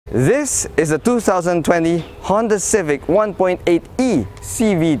This is a 2020 Honda Civic 1.8E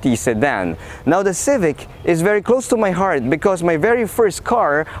CVT sedan. Now the Civic is very close to my heart because my very first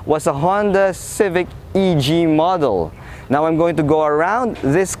car was a Honda Civic EG model. Now I'm going to go around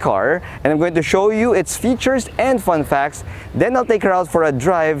this car and I'm going to show you its features and fun facts. Then I'll take her out for a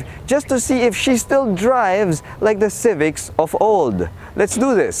drive just to see if she still drives like the Civics of old. Let's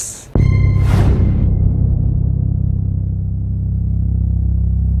do this!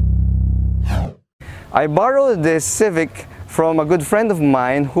 I borrowed this Civic from a good friend of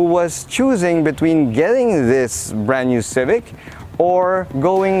mine who was choosing between getting this brand new Civic or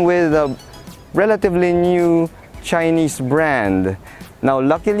going with a relatively new Chinese brand. Now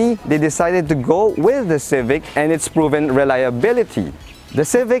luckily, they decided to go with the Civic and its proven reliability. The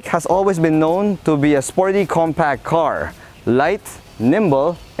Civic has always been known to be a sporty compact car, light,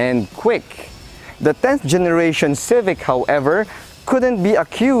 nimble, and quick. The 10th generation Civic, however, couldn't be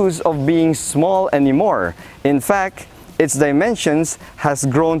accused of being small anymore. In fact, its dimensions has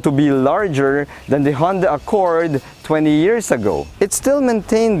grown to be larger than the Honda Accord 20 years ago. It still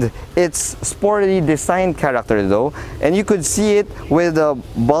maintained its sporty design character though, and you could see it with the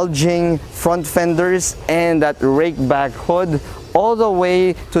bulging front fenders and that rake back hood all the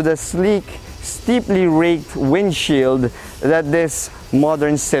way to the sleek, steeply raked windshield that this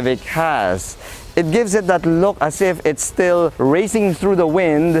modern Civic has. It gives it that look as if it's still racing through the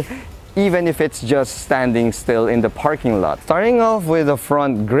wind, even if it's just standing still in the parking lot. Starting off with the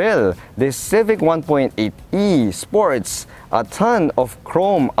front grille, this Civic 1.8E sports a ton of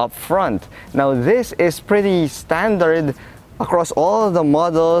chrome up front. Now this is pretty standard across all the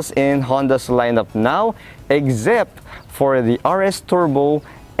models in Honda's lineup now, except for the RS Turbo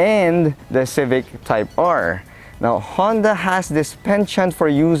and the Civic Type R. Now, Honda has this penchant for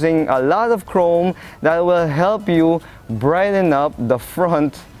using a lot of chrome that will help you brighten up the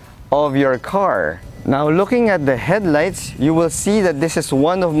front of your car. Now, looking at the headlights, you will see that this is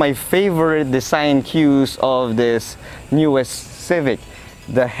one of my favorite design cues of this newest Civic.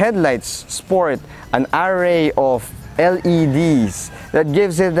 The headlights sport an array of LEDs that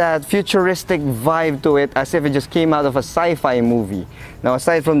gives it that futuristic vibe to it, as if it just came out of a sci-fi movie. Now,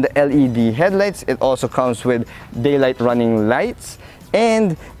 aside from the LED headlights, it also comes with daylight running lights,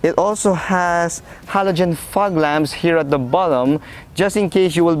 and it also has halogen fog lamps here at the bottom, just in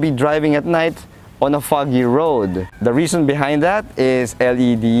case you will be driving at night on a foggy road. The reason behind that is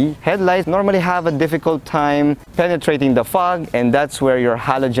LED headlights normally have a difficult time penetrating the fog, and that's where your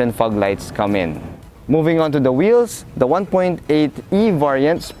halogen fog lights come in. Moving on to the wheels, the 1.8E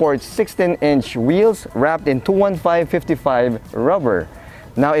variant sports 16-inch wheels wrapped in 215/55 rubber.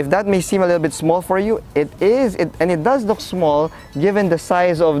 Now, if that may seem a little bit small for you, it is, and it does look small given the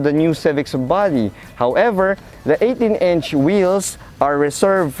size of the new Civic's body. However, the 18-inch wheels are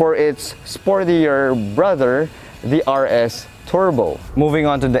reserved for its sportier brother, the RS Turbo. Moving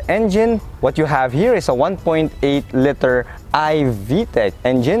on to the engine, what you have here is a 1.8-liter iVTEC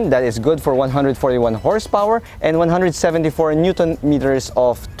engine that is good for 141 horsepower and 174 Newton meters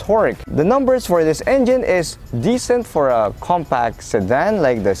of torque. The numbers for this engine is decent for a compact sedan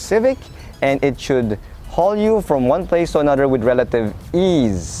like the Civic, and it should haul you from one place to another with relative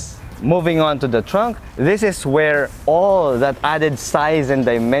ease. Moving on to the trunk, this is where all that added size and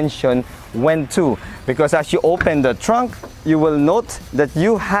dimension went to, because as you open the trunk, you will note that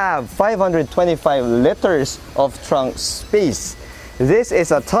you have 525 liters of trunk space. This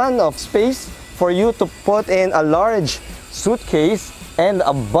is a ton of space for you to put in a large suitcase and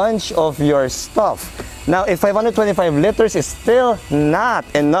a bunch of your stuff. Now, if 525 liters is still not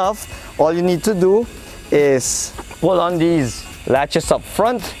enough, all you need to do is pull on these latches up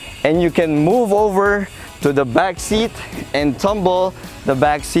front, and you can move over to the back seat and tumble the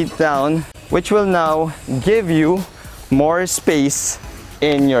back seat down, which will now give you more space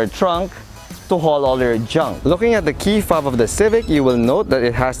in your trunk to haul all your junk. Looking at the key fob of the Civic, you will note that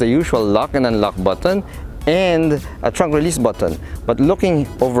it has the usual lock and unlock button and a trunk release button. But looking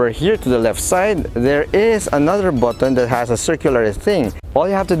over here to the left side, there is another button that has a circular thing. All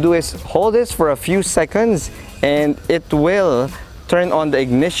you have to do is hold this for a few seconds and it will turn on the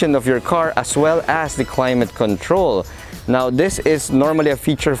ignition of your car as well as the climate control. Now, this is normally a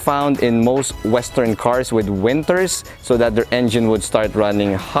feature found in most Western cars with winters, so that their engine would start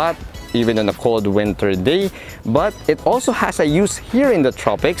running hot even on a cold winter day. But it also has a use here in the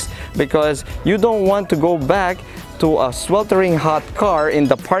tropics, because you don't want to go back to a sweltering hot car in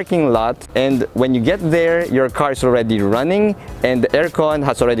the parking lot, and when you get there, your car is already running and the aircon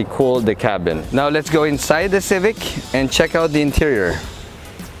has already cooled the cabin. Now let's go inside the Civic and check out the interior.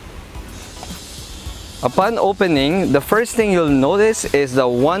 Upon opening, the first thing you'll notice is the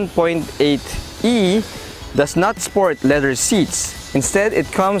 1.8E does not sport leather seats. Instead, it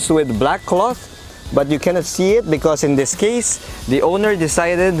comes with black cloth, but you cannot see it because in this case, the owner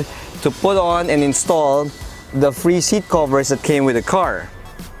decided to put on and install the free seat covers that came with the car.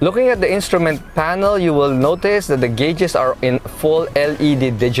 Looking at the instrument panel, you will notice that the gauges are in full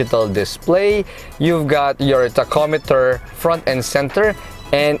LED digital display. You've got your tachometer front and center,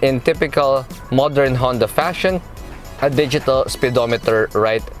 and in typical modern Honda fashion, a digital speedometer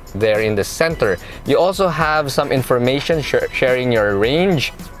right there in the center. You also have some information sharing your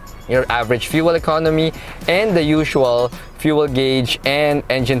range, your average fuel economy, and the usual fuel gauge and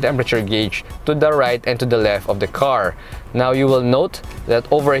engine temperature gauge to the right and to the left of the car. Now you will note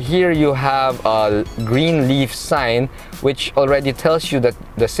that over here you have a green leaf sign which already tells you that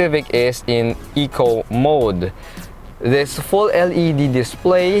the Civic is in eco mode. This full LED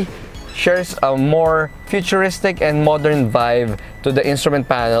display shares a more futuristic and modern vibe to the instrument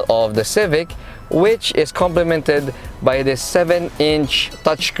panel of the Civic, which is complemented by this 7-inch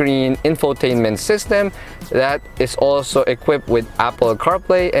touchscreen infotainment system that is also equipped with Apple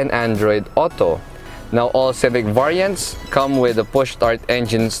CarPlay and Android Auto. Now all Civic variants come with a push-start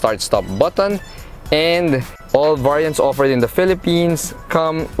engine start-stop button, and all variants offered in the Philippines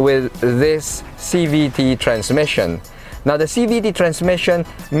come with this CVT transmission. Now the CVT transmission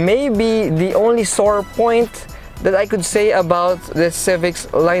may be the only sore point that I could say about the Civic's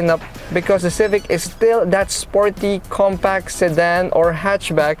lineup, because the Civic is still that sporty compact sedan or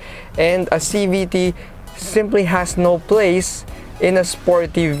hatchback, and a CVT simply has no place in a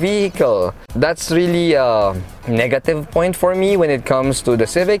sporty vehicle. That's really a negative point for me when it comes to the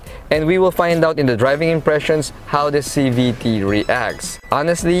Civic, and we will find out in the driving impressions how the CVT reacts.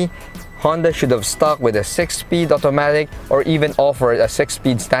 Honestly, Honda should have stuck with a 6-speed automatic or even offered a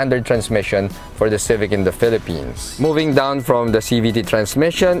 6-speed standard transmission for the Civic in the Philippines. Moving down from the CVT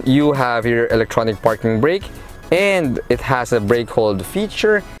transmission, you have your electronic parking brake, and it has a brake hold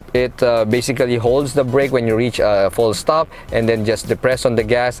feature. It basically holds the brake when you reach a full stop, and then just depress on the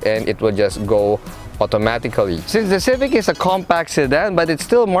gas and it will just go automatically. Since the Civic is a compact sedan but it's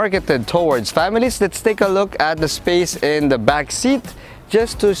still marketed towards families, let's take a look at the space in the back seat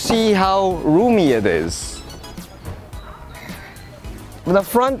just to see how roomy it is. The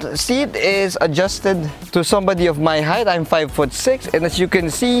front seat is adjusted to somebody of my height. I'm 5'6", and as you can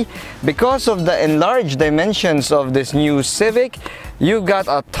see, because of the enlarged dimensions of this new Civic, you've got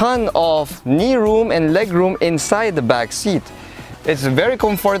a ton of knee room and leg room inside the back seat. It's very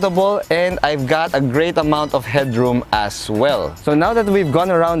comfortable, and I've got a great amount of headroom as well. So now that we've gone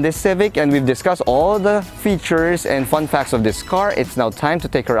around this Civic and we've discussed all the features and fun facts of this car, it's now time to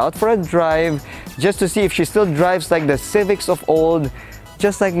take her out for a drive just to see if she still drives like the Civics of old,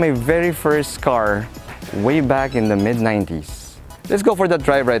 just like my very first car way back in the mid-90s. Let's go for that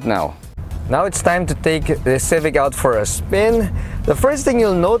drive right now. Now it's time to take the Civic out for a spin. The first thing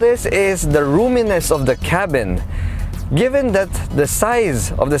you'll notice is the roominess of the cabin. Given that the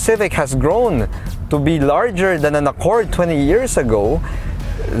size of the Civic has grown to be larger than an Accord 20 years ago,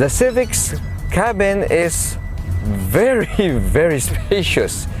 the Civic's cabin is very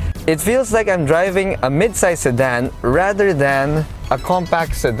spacious. It feels like I'm driving a mid-size sedan rather than a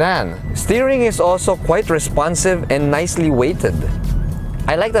compact sedan. Steering is also quite responsive and nicely weighted.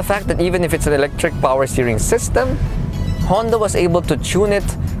 I like the fact that even if it's an electric power steering system, Honda was able to tune it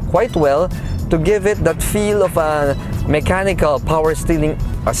quite well to give it that feel of a mechanical power steering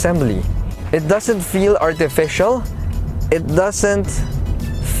assembly. It doesn't feel artificial. It doesn't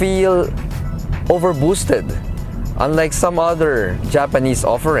feel overboosted, unlike some other Japanese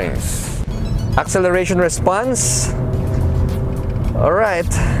offerings. Acceleration response. Alright.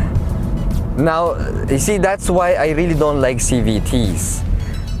 Now, you see, that's why I really don't like CVTs.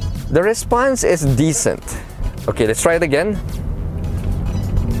 The response is decent. Okay, let's try it again.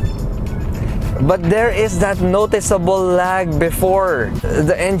 But there is that noticeable lag before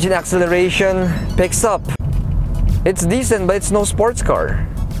the engine acceleration picks up. It's decent, but it's no sports car.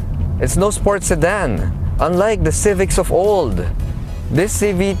 It's no sports sedan, unlike the Civics of old. This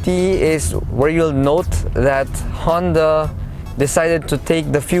CVT is where you'll note that Honda decided to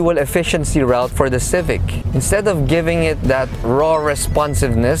take the fuel efficiency route for the Civic. Instead of giving it that raw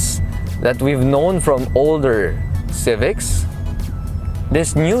responsiveness that we've known from older Civics,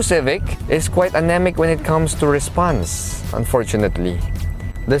 this new Civic is quite anemic when it comes to response, unfortunately.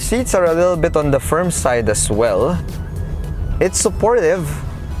 The seats are a little bit on the firm side as well. It's supportive,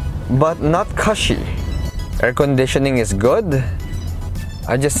 but not cushy. Air conditioning is good.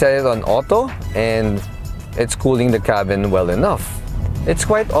 I just set it on auto and it's cooling the cabin well enough. It's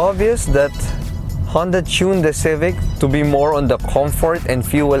quite obvious that Honda tuned the Civic to be more on the comfort and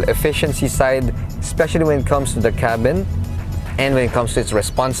fuel efficiency side, especially when it comes to the cabin and when it comes to its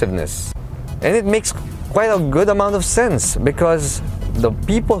responsiveness. And it makes quite a good amount of sense because the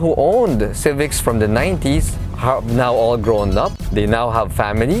people who owned Civics from the 90s have now all grown up, they now have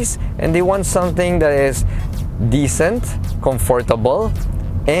families, and they want something that is decent, comfortable,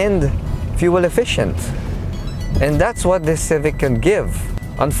 and fuel efficient. And that's what this Civic can give.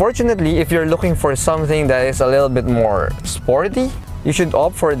 Unfortunately, if you're looking for something that is a little bit more sporty, you should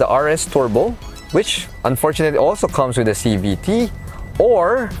opt for the RS Turbo, which unfortunately also comes with a CVT,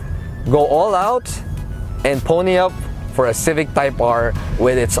 or go all out and pony up for a Civic Type R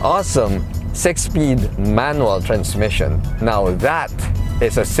with its awesome 6-speed manual transmission. Now that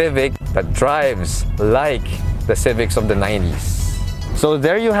is a Civic that drives like the Civics of the 90s. So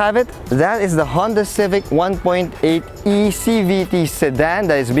there you have it. That is the Honda Civic 1.8 E CVT sedan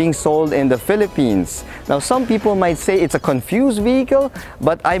that is being sold in the Philippines. Now some people might say it's a confused vehicle,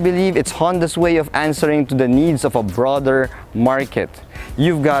 but I believe it's Honda's way of answering to the needs of a broader market.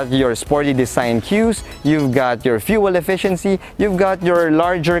 You've got your sporty design cues, you've got your fuel efficiency, you've got your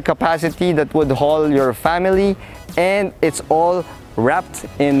larger capacity that would haul your family, and it's all wrapped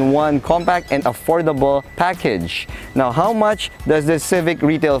in one compact and affordable package. Now, how much does this Civic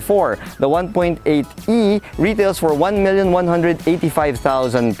retail for? The 1.8E retails for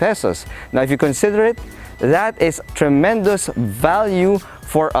 1,185,000 pesos. Now, if you consider it, that is tremendous value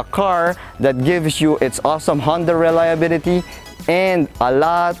for a car that gives you its awesome Honda reliability and a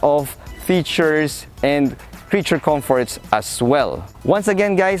lot of features and creature comforts as well. Once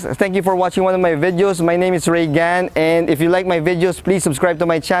again guys, thank you for watching one of my videos. My name is Ray Gan, and if you like my videos, please subscribe to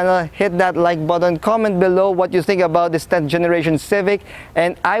my channel, hit that like button, comment below what you think about this 10th generation Civic,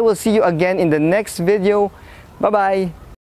 and I will see you again in the next video. Bye bye.